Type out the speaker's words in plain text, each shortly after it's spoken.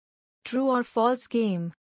True or false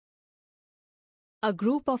game. A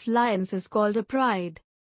group of lions is called a pride.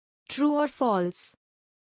 True or false?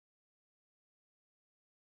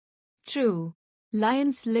 True.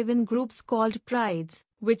 Lions live in groups called prides,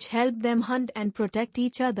 which help them hunt and protect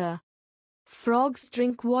each other. Frogs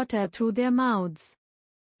drink water through their mouths.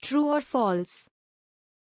 True or false?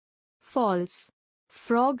 False.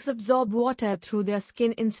 Frogs absorb water through their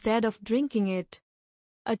skin instead of drinking it.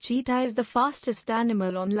 A cheetah is the fastest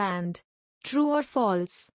animal on land. True or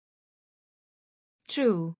false?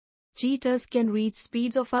 True. Cheetahs can reach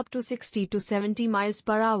speeds of up to 60 to 70 miles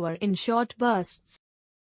per hour in short bursts.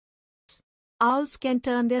 Owls can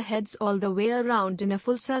turn their heads all the way around in a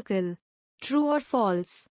full circle. True or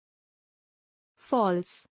false?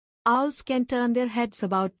 False. Owls can turn their heads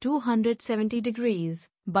about 270 degrees,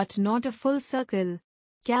 but not a full circle.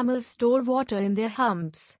 Camels store water in their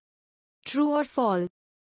humps. True or false?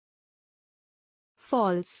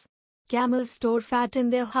 False. Camels store fat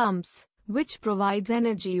in their humps, which provides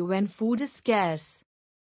energy when food is scarce.